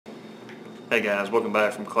Hey guys, welcome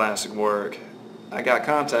back from Classic Work. I got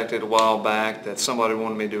contacted a while back that somebody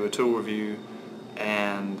wanted me to do a tool review,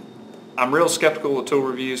 and I'm real skeptical of tool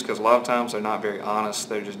reviews because a lot of times they're not very honest.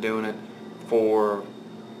 They're just doing it for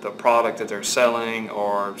the product that they're selling,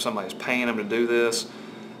 or somebody's paying them to do this.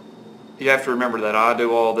 You have to remember that I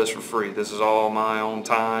do all this for free. This is all my own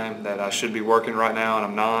time that I should be working right now and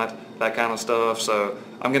I'm not, that kind of stuff. So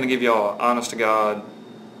I'm going to give y'all an honest to God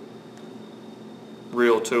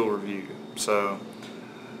real tool review. So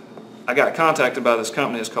I got contacted by this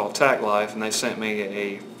company. It's called Tacklife, and they sent me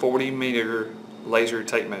a 40-meter laser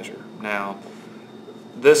tape measure. Now,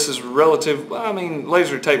 this is relative. I mean,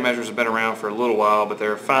 laser tape measures have been around for a little while, but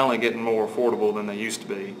they're finally getting more affordable than they used to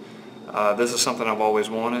be. This is something I've always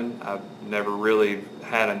wanted. I've never really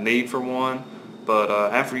had a need for one, but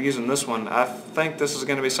after using this one, I think this is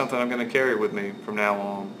going to be something I'm going to carry with me from now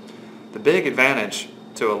on. The big advantage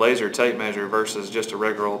to a laser tape measure versus just a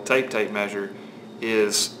regular old tape measure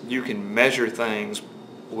is you can measure things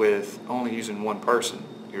with only using one person,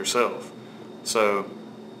 yourself. So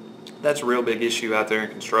that's a real big issue out there in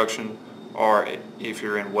construction, or if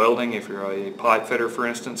you're in welding, if you're a pipe fitter, for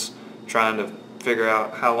instance, trying to figure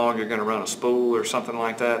out how long you're going to run a spool or something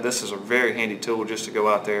like that. This is a very handy tool just to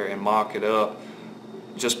go out there and mock it up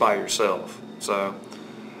just by yourself. So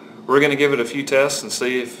we're going to give it a few tests and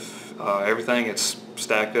see if everything it's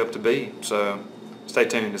stacked up to be. So stay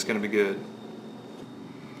tuned, it's going to be good.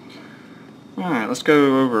 Alright, let's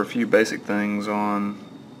go over a few basic things on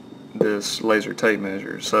this laser tape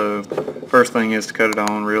measure. So first thing is to cut it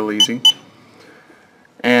on real easy.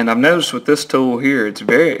 And I've noticed with this tool here, it's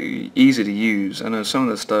very easy to use. I know some of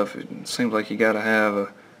this stuff, it seems like you got to have an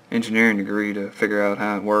engineering degree to figure out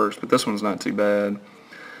how it works, but this one's not too bad.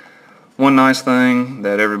 One nice thing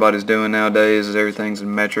that everybody's doing nowadays is everything's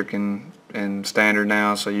in metric and standard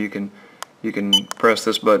now, so you can press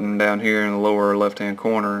this button down here in the lower left hand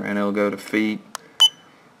corner and it'll go to feet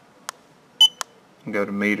and go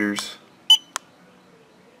to meters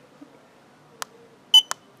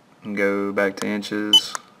and go back to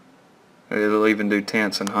inches. It'll even do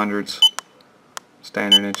tenths and hundredths,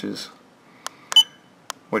 standard inches,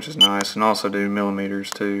 which is nice, and also do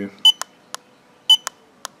millimeters too.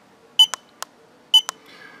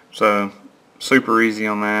 So super easy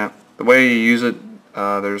on that. The way you use it,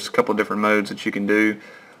 there's a couple of different modes that you can do.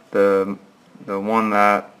 The one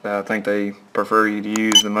that I think they prefer you to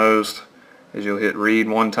use the most is you'll hit read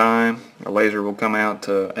one time. A laser will come out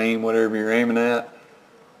to aim whatever you're aiming at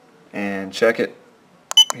and check it.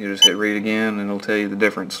 You just hit read again and it'll tell you the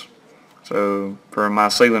difference. So for my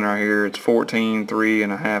ceiling right here, it's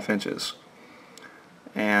 14.3 inches.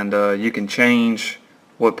 And you can change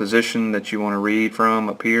what position that you want to read from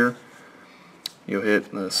up here. You'll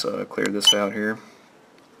hit, let's clear this out here.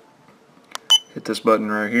 Hit this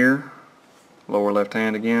button right here, lower left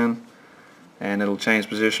hand again, and it'll change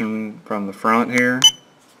position from the front here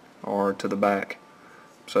or to the back.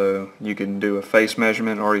 So you can do a face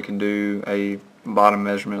measurement, or you can do a bottom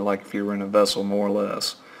measurement like if you were in a vessel, more or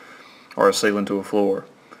less, or a ceiling to a floor.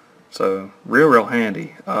 So real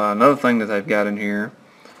handy. Another thing that they've got in here,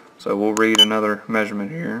 so we'll read another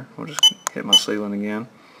measurement here. We'll just hit my ceiling again,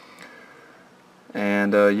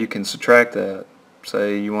 and you can subtract that.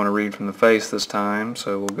 Say you want to read from the face this time,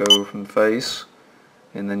 so we'll go from the face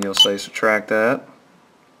and then you'll say subtract that.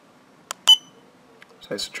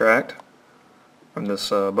 Say subtract from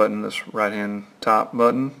this button, this right hand top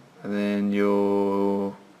button, and then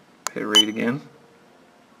you'll hit read again.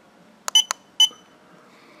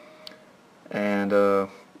 And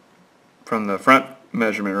from the front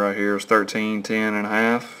measurement right here is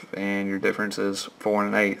 13.10 and your difference is 4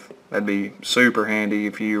 1/8. That'd be super handy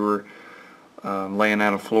if you were laying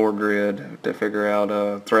out a floor grid to figure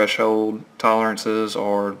out threshold tolerances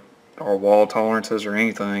or wall tolerances or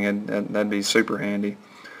anything, and that'd be super handy.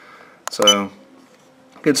 So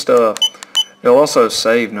good stuff. It'll also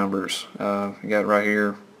save numbers. You got right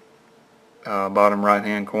here, bottom right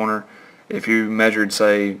hand corner. If you measured,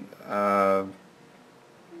 say,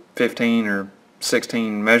 15 or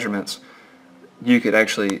 16 measurements, you could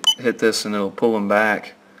actually hit this and it'll pull them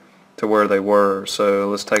back to where they were. So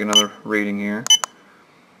let's take another reading here.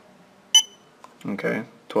 Okay,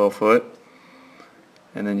 12 foot,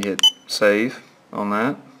 and then you hit save on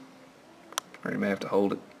that, or you may have to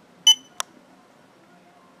hold it.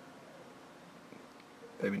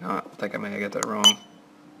 Maybe not. I think I may have got that wrong.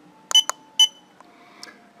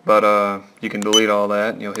 But you can delete all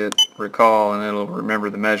that and you'll hit recall and it'll remember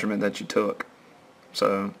the measurement that you took.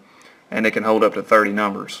 So, and it can hold up to 30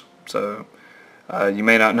 numbers. So you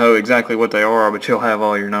may not know exactly what they are, but you'll have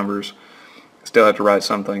all your numbers. Still have to write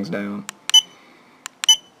some things down.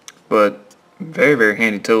 But Very, very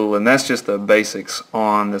handy tool, and that's just the basics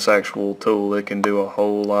on this actual tool. It can do a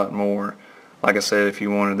whole lot more. Like I said, if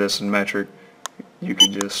you wanted this in metric, you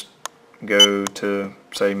could just go to,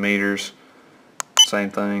 say, meters.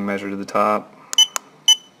 Same thing, measure to the top.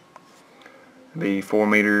 It'd be 4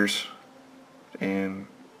 meters and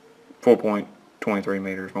 4.23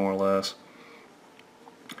 meters, more or less.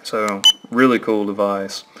 So, really cool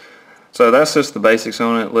device. So that's just the basics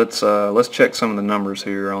on it. Let's check some of the numbers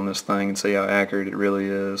here on this thing and see how accurate it really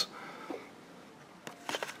is.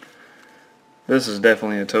 This is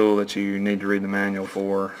definitely a tool that you need to read the manual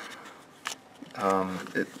for.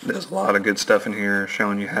 There's a lot of good stuff in here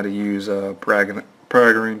showing you how to use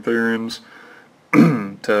Pythagorean theorems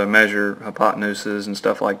to measure hypotenuses and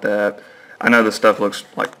stuff like that. I know this stuff looks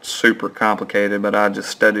like super complicated, but I just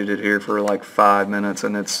studied it here for like 5 minutes,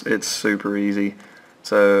 and it's super easy.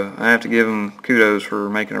 So I have to give them kudos for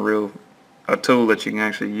making a tool that you can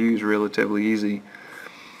actually use relatively easy.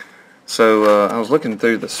 So I was looking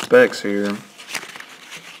through the specs here,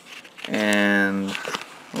 and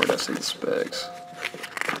where did I see the specs?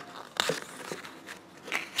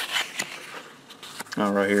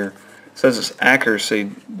 Oh, right here. It says its accuracy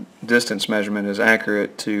distance measurement is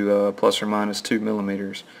accurate to plus or minus 2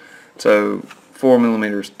 millimeters. So 4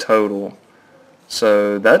 millimeters total.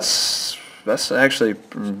 So that's actually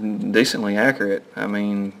decently accurate. I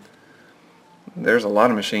mean, there's a lot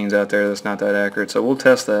of machines out there that's not that accurate, so we'll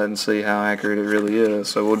test that and see how accurate it really is.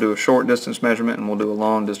 So we'll do a short distance measurement and we'll do a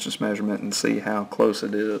long distance measurement and see how close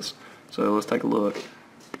it is. So let's take a look.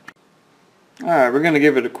 Alright, we're going to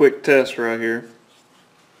give it a quick test right here.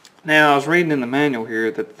 Now, I was reading in the manual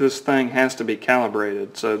here that this thing has to be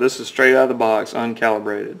calibrated. So this is straight out of the box,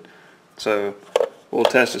 uncalibrated. So we'll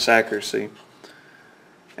test its accuracy.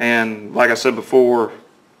 And like I said before,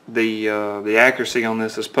 the accuracy on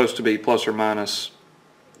this is supposed to be plus or minus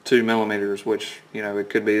 2 millimeters, which, you know,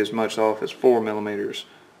 it could be as much off as 4 millimeters.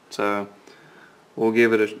 So we'll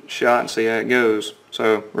give it a shot and see how it goes.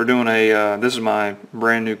 So we're doing this is my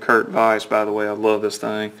brand new Kurt vise, by the way. I love this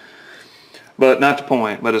thing. But not the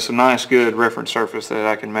point, but it's a nice, good reference surface that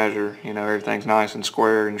I can measure. You know, everything's nice and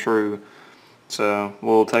square and true. So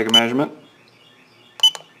we'll take a measurement.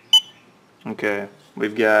 Okay.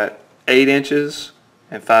 We've got 8 inches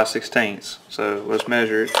and 5/16. So let's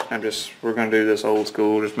measure it. We're going to do this old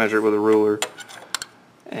school, just measure it with a ruler.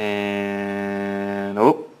 And,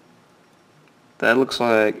 oh, that looks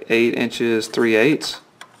like 8 inches 3/8.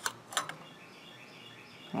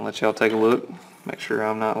 I'll let y'all take a look, make sure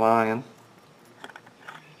I'm not lying.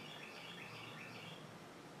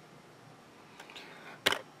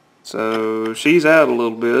 So she's out a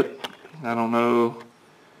little bit. I don't know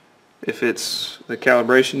if it's the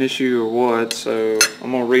calibration issue or what, so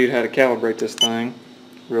I'm going to read how to calibrate this thing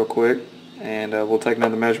real quick, and we'll take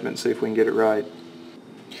another measurement and see if we can get it right.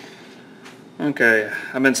 Okay,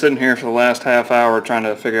 I've been sitting here for the last half hour trying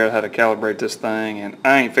to figure out how to calibrate this thing, and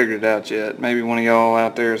I ain't figured it out yet. Maybe one of y'all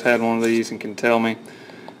out there has had one of these and can tell me,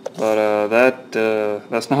 but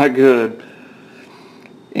that's not good.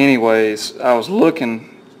 Anyways, I was looking.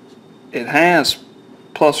 It has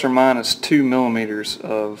plus or minus 2 millimeters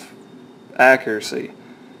of accuracy,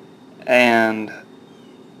 and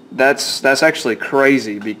that's actually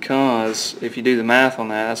crazy, because if you do the math on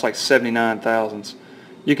that, that's like 79 thousandths.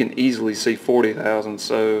 You can easily see 40 thousandths.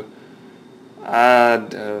 So I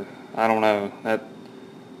don't know, that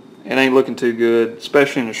it ain't looking too good,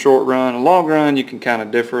 especially in a short run. A long run you can kind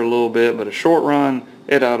of differ a little bit, but a short run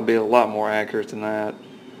it ought to be a lot more accurate than that.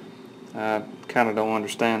 I kind of don't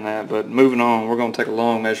understand that, but moving on, we're going to take a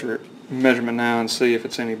long measurement now and see if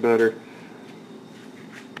it's any better.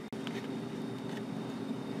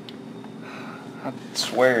 I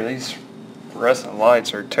swear these fluorescent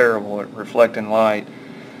lights are terrible at reflecting light.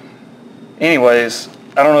 Anyways,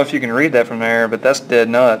 I don't know if you can read that from there, but that's dead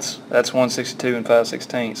nuts. That's 162 and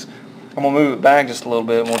 5/16. I'm going to move it back just a little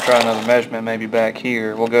bit and we'll try another measurement maybe back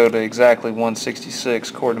here. We'll go to exactly 166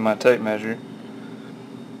 according to my tape measure.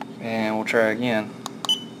 And we'll try again.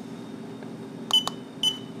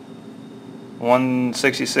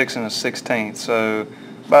 166 and a 16th, so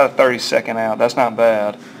about a 32nd out. That's not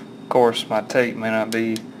bad. Of course, my tape may not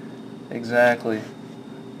be exactly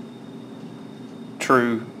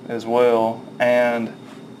true as well, and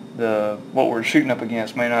what we're shooting up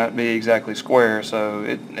against may not be exactly square. So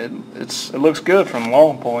it looks good from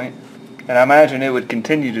long point, and I imagine it would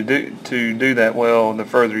continue to do that well the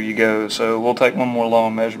further you go. So we'll take one more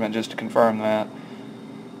long measurement just to confirm that.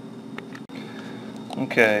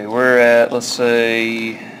 Okay, we're at, let's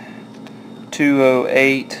say,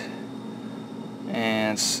 208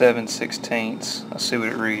 and 7/16. Let's see what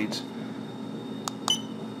it reads.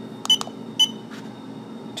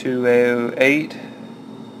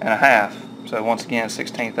 208.5. So once again,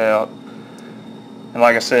 1/16 out. And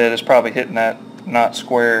like I said, it's probably hitting that not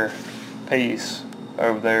square piece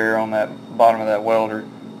over there on that bottom of that welder.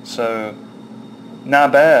 So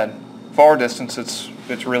not bad. Far distance, it's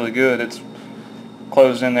really good. It's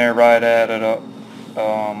closed in there right at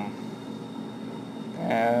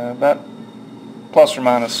about plus or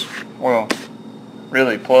minus, well,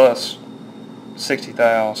 really plus 60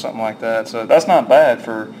 thou, something like that. So that's not bad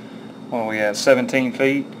for when we had 17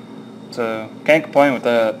 feet. So can't complain with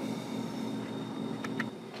that.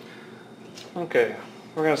 Okay,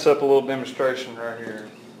 we're going to set up a little demonstration right here.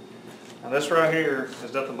 Now this right here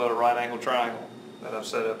is nothing but a right angle triangle that I've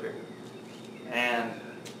set up here. And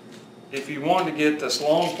if you wanted to get this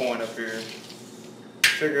long point up here,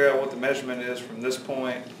 figure out what the measurement is from this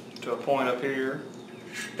point to a point up here,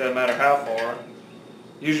 doesn't matter how far.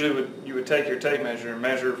 Usually you would take your tape measure and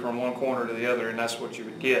measure from one corner to the other, and that's what you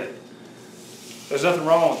would get. There's nothing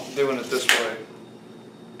wrong with doing it this way.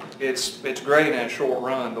 It's great in a short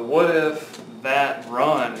run, but what if that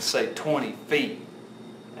run is, say, 20 feet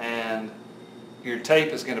and your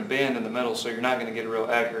tape is going to bend in the middle, so you're not going to get a real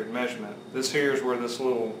accurate measurement? This here is where this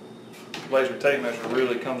little laser tape measure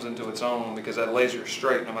really comes into its own, because that laser is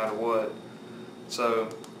straight no matter what. So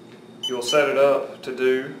you'll set it up to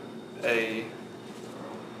do an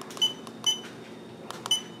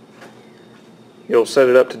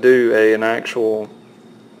actual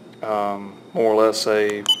more or less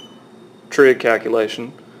a trig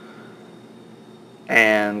calculation,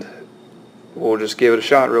 and we'll just give it a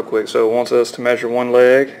shot real quick. So it wants us to measure one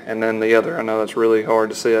leg and then the other. I know it's really hard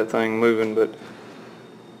to see that thing moving, but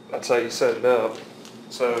that's how you set it up.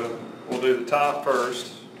 So we'll do the top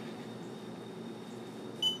first.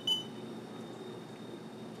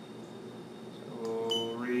 So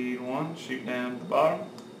we'll read one, shoot down to the bottom.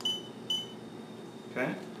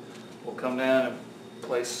 Okay. We'll come down and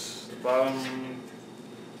place the bottom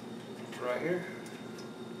right here.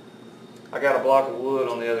 I got a block of wood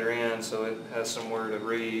on the other end, so it has somewhere to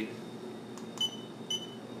read.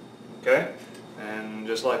 Okay, and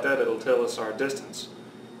just like that, it'll tell us our distance.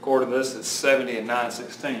 According to this, it's 70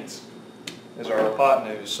 9/16 is our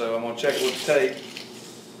hypotenuse. So I'm going to check it with the tape.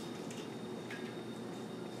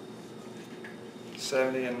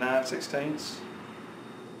 70 9/16.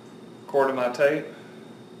 According to my tape,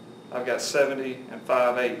 I've got 70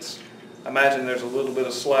 5/8. Imagine there's a little bit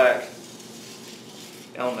of slack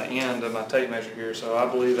on the end of my tape measure here, so I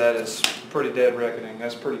believe that is pretty dead reckoning.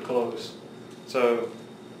 That's pretty close. So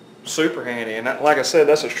super handy, and like I said,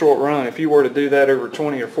 that's a short run. If you were to do that over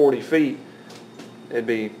 20 or 40 feet, it'd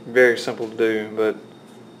be very simple to do, but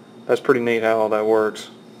that's pretty neat how all that works.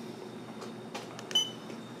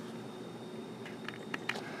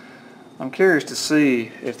 I'm curious to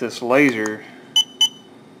see if this laser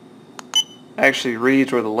actually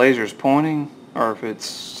reads where the laser is pointing, or if it's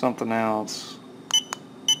something else.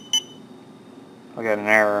 I got an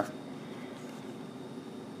error.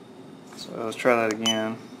 So let's try that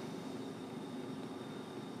again.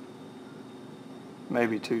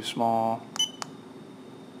 Maybe too small.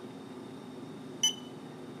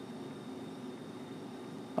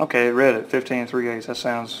 Okay, it read it, 15 3/8. That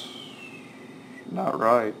sounds not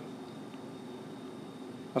right.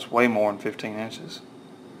 That's way more than 15 inches.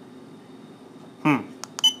 Let's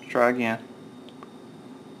try again.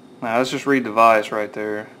 Now let's just read the vise right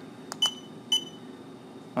there.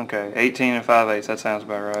 Okay, 18 5/8. That sounds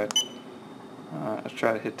about right. Alright, let's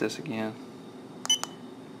try to hit this again.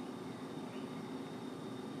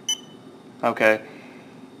 Okay,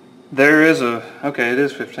 there is okay, it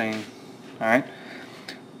is 15. Alright,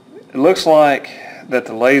 it looks like that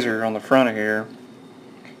the laser on the front of here,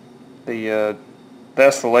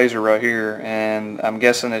 that's the laser right here, and I'm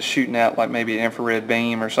guessing it's shooting out like maybe an infrared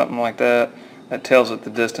beam or something like that. That tells it the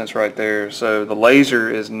distance right there. So the laser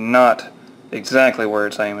is not exactly where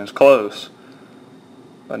it's aiming. It's close,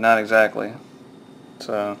 but not exactly.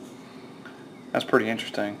 So that's pretty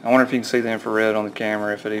interesting. I wonder if you can see the infrared on the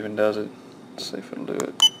camera, if it even does it. Let's see if it'll do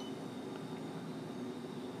it.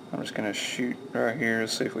 I'm just going to shoot right here to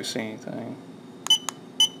see if we see anything.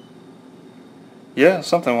 Yeah,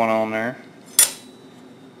 something went on there.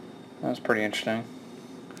 That's pretty interesting.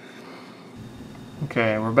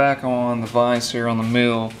 Okay, we're back on the vise here on the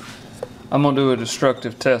mill. I'm going to do a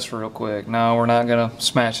destructive test real quick. No, we're not going to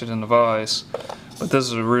smash it in the vise, but this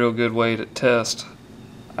is a real good way to test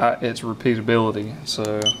its repeatability.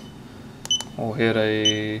 So we'll hit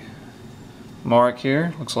a mark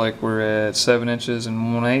here. Looks like we're at 7 inches and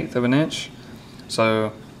 1/8 of an inch.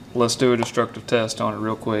 So let's do a destructive test on it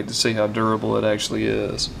real quick to see how durable it actually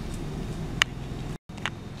is.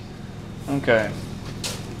 Okay,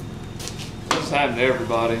 has happened to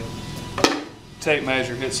everybody. Tape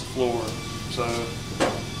measure hits the floor. So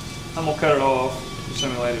I'm gonna cut it off to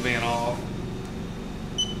simulate it being off.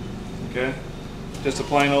 Okay. Just a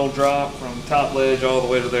plain old drop from top ledge all the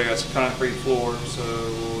way to there. It's a concrete floor, so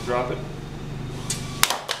we'll drop it.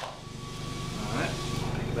 Alright,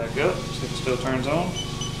 pick it back up, see if it still turns on.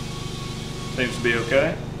 Seems to be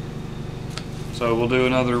okay. So we'll do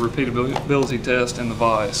another repeatability test in the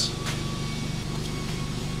vise.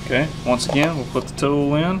 Okay, once again, we'll put the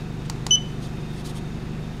tool in.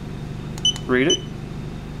 Read it.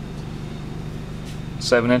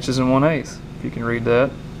 7 inches and 1/8, if you can read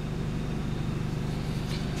that.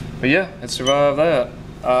 But yeah, it survived that.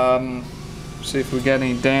 See if we got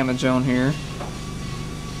any damage on here.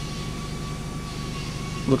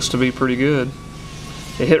 Looks to be pretty good.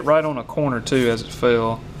 It hit right on a corner too as it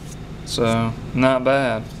fell. So, not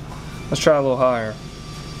bad. Let's try a little higher.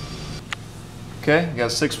 Okay, got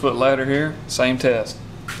a 6-foot ladder here. Same test.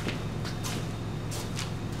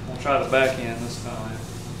 We'll try the back end this time.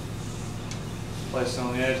 Place it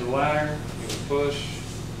on the edge of the ladder, give it a push.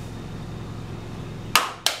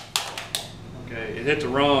 Okay, it hit the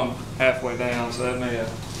rung halfway down, so that may have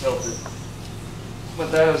helped it.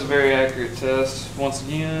 But that was a very accurate test. Once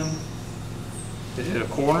again, it hit a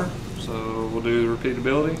corner, so we'll do the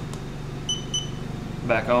repeatability.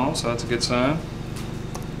 Back on, so that's a good sign.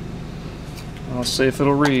 Let's see if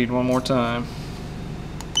it'll read one more time.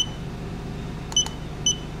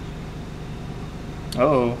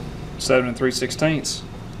 Uh-oh, 7 3/16.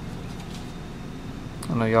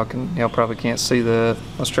 I know y'all probably can't see that.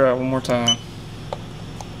 Let's try it one more time.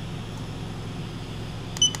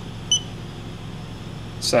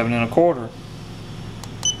 Seven and a quarter.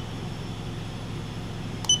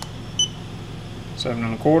 7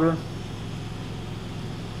 1/4.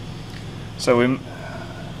 So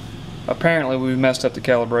apparently we messed up the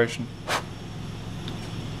calibration.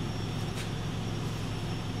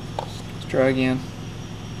 Let's try again.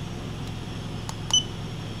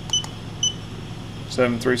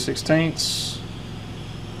 7 3/16.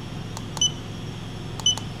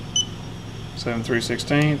 7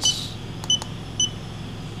 3/16.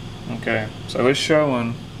 Okay, so it's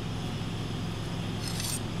showing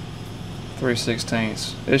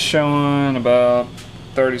 3/16. It's showing about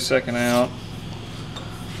 32nd out.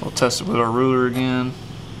 We'll test it with our ruler again.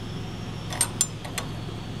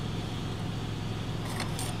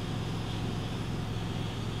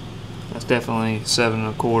 That's definitely 7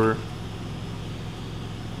 1/4.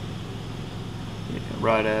 Yeah,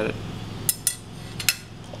 right at it.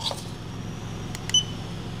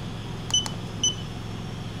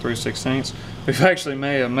 .3/16. We've actually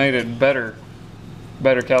may have made it better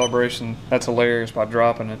calibration. That's hilarious by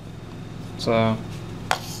dropping it. So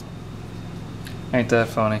ain't that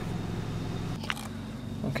funny?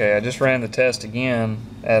 Okay, I just ran the test again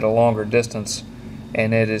at a longer distance,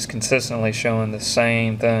 and it is consistently showing the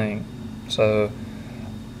same thing. So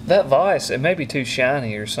that vise, it may be too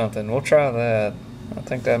shiny or something. We'll try that. I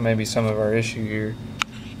think that may be some of our issue here.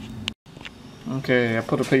 Okay, I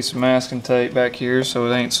put a piece of masking tape back here so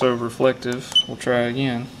it ain't so reflective. We'll try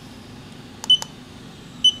again.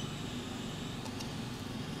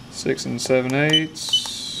 6 7/8,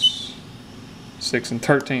 6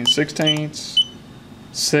 13/16,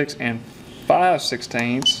 6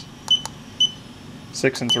 5/16,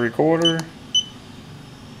 6 3/4,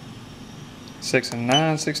 6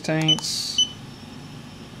 9/16,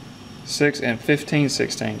 6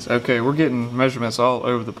 15/16. Okay, we're getting measurements all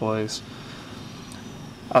over the place.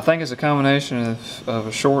 I think it's a combination of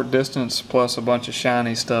a short distance plus a bunch of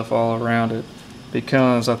shiny stuff all around it,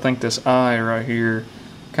 because I think this eye right here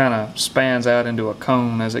kind of spans out into a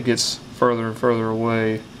cone as it gets further and further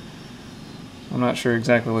away. I'm not sure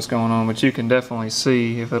exactly what's going on, but you can definitely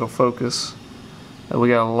see, if it'll focus, that we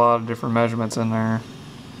got a lot of different measurements in there.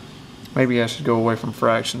 Maybe I should go away from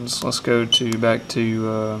fractions. Let's go back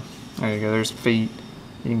to there you go, there's feet.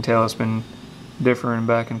 You can tell it's been differing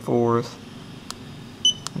back and forth.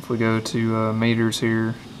 If we go to meters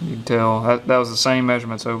here, you can tell that was the same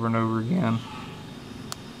measurements over and over again.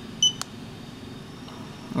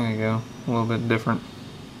 There you go, a little bit different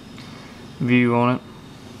view on it.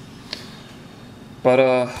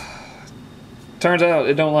 But turns out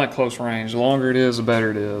it don't like close range. The longer it is, the better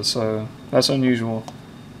it is. So that's unusual.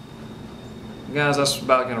 Guys, that's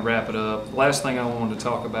about going to wrap it up. Last thing I wanted to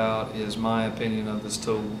talk about is my opinion of this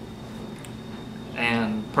tool.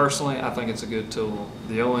 And personally, I think it's a good tool.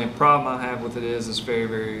 The only problem I have with it is it's very,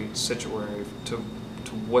 very situary to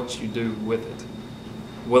what you do with it.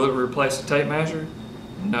 Will it replace a tape measure?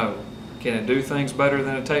 No. Can it do things better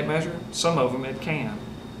than a tape measure? Some of them it can.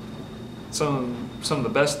 some of the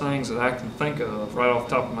best things that I can think of right off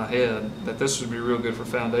the top of my head that this would be real good for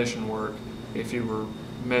foundation work if you were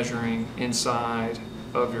measuring inside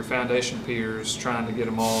of your foundation piers, trying to get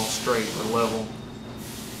them all straight or level.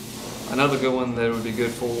 Another good one that it would be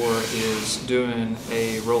good for is doing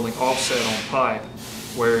a rolling offset on pipe,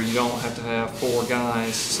 where you don't have to have 4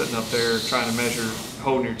 guys sitting up there trying to measure,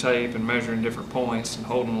 holding your tape and measuring different points and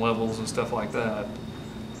holding levels and stuff like that.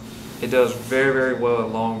 It does very, very well at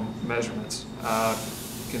long measurements. I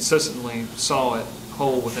consistently saw it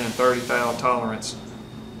hold within 30 thou tolerance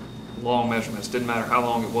long measurements. Didn't matter how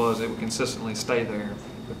long it was, it would consistently stay there.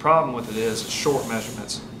 The problem with it is it's short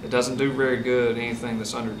measurements. It doesn't do very good anything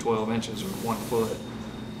that's under 12 inches or 1 foot.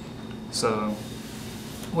 So,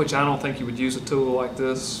 which I don't think you would use a tool like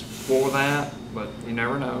this for that, but you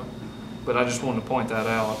never know. But I just wanted to point that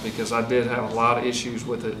out because I did have a lot of issues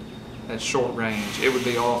with it at short range. It would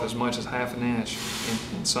be off as much as ½ an inch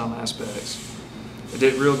in some aspects. It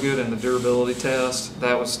did real good in the durability test.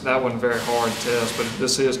 That wasn't a very hard test, but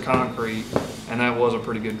this is concrete, and that was a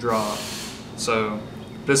pretty good drop. So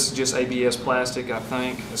this is just ABS plastic, I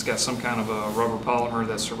think. It's got some kind of a rubber polymer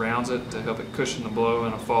that surrounds it to help it cushion the blow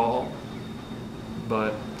in a fall.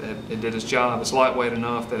 But it did its job. It's lightweight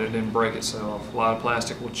enough that it didn't break itself. A lot of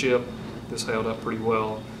plastic will chip. This held up pretty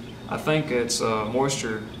well. I think its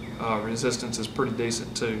moisture resistance is pretty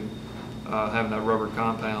decent too, having that rubber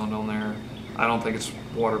compound on there. I don't think it's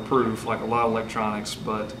waterproof like a lot of electronics,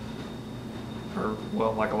 like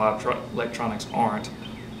a lot of electronics aren't.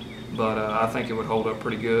 But I think it would hold up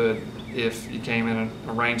pretty good if you came in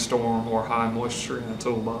a rainstorm or high moisture in a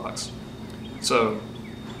toolbox. So,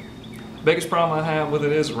 biggest problem I have with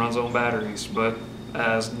it is it runs on batteries, but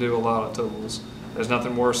as do a lot of tools. There's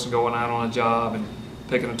nothing worse than going out on a job and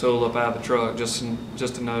picking a tool up out of the truck just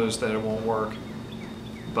to notice that it won't work.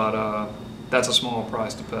 But that's a small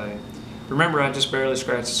price to pay. Remember, I just barely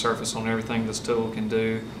scratched the surface on everything this tool can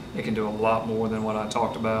do. It can do a lot more than what I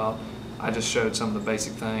talked about. I just showed some of the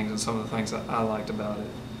basic things and some of the things that I liked about it.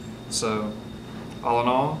 So, all in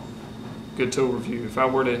all, good tool review. If I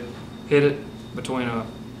were to hit it between a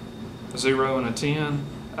 0 and a 10,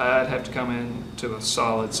 I'd have to come in to a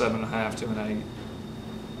solid 7.5 to an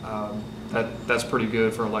 8. That's pretty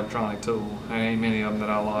good for an electronic tool. There ain't many of them that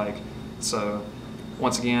I like. So,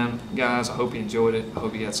 once again, guys, I hope you enjoyed it. I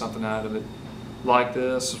hope you got something out of it. Like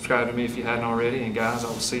this, subscribe to me if you hadn't already, and guys, I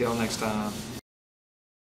will see y'all next time.